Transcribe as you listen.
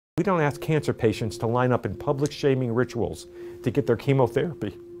We don't ask cancer patients to line up in public shaming rituals to get their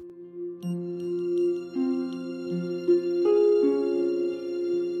chemotherapy.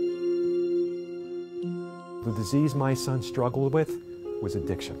 The disease my son struggled with was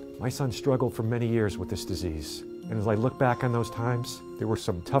addiction. My son struggled for many years with this disease. And as I look back on those times, there were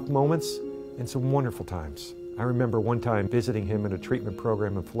some tough moments and some wonderful times. I remember one time visiting him in a treatment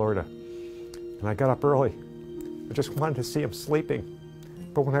program in Florida. And I got up early. I just wanted to see him sleeping.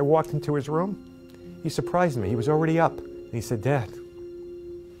 But when I walked into his room, he surprised me. He was already up. And he said, "Dad,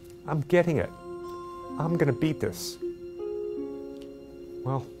 I'm getting it. I'm going to beat this."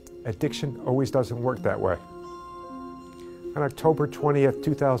 Well, addiction always doesn't work that way. On October 20th,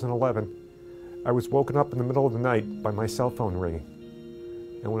 2011, I was woken up in the middle of the night by my cell phone ringing.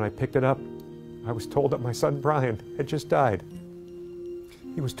 And when I picked it up, I was told that my son Brian had just died.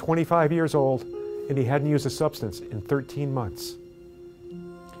 He was 25 years old, and he hadn't used a substance in 13 months.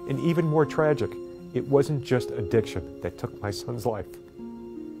 And even more tragic, it wasn't just addiction that took my son's life.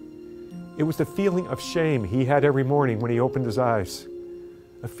 It was the feeling of shame he had every morning when he opened his eyes,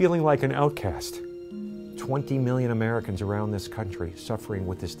 a feeling like an outcast. 20 million Americans around this country suffering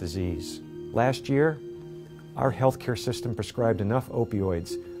with this disease. Last year, our healthcare system prescribed enough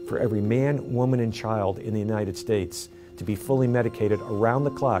opioids for every man, woman, and child in the United States to be fully medicated around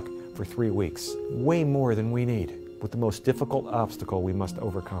the clock for 3 weeks. Way more than we need, with the most difficult obstacle we must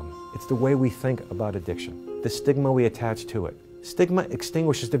overcome. It's the way we think about addiction, the stigma we attach to it. Stigma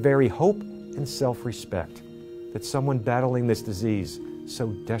extinguishes the very hope and self-respect that someone battling this disease so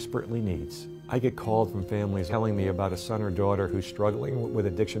desperately needs. I get called from families telling me about a son or daughter who's struggling with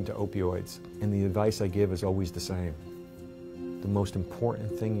addiction to opioids, and the advice I give is always the same. The most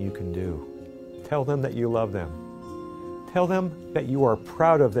important thing you can do, tell them that you love them. Tell them that you are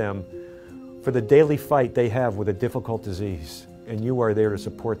proud of them for the daily fight they have with a difficult disease, and you are there to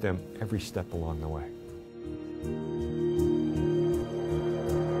support them every step along the way.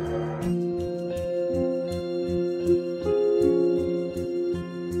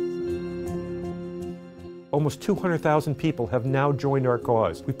 Almost 200,000 people have now joined our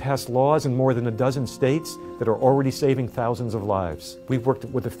cause. We've passed laws in more than a dozen states that are already saving thousands of lives. We've worked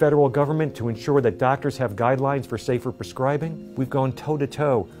with the federal government to ensure that doctors have guidelines for safer prescribing. We've gone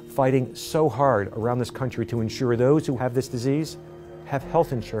toe-to-toe, fighting so hard around this country to ensure those who have this disease have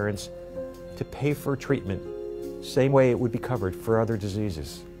health insurance to pay for treatment, same way it would be covered for other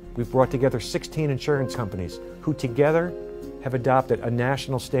diseases. We've brought together 16 insurance companies who together have adopted a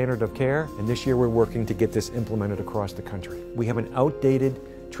national standard of care, and this year we're working to get this implemented across the country. We have an outdated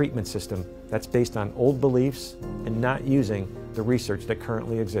treatment system that's based on old beliefs and not using the research that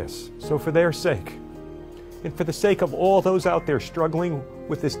currently exists. So for their sake, and for the sake of all those out there struggling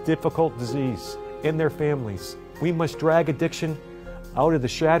with this difficult disease and their families, we must drag addiction out of the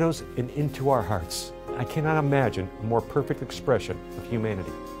shadows and into our hearts. I cannot imagine a more perfect expression of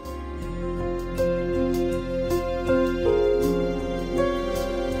humanity.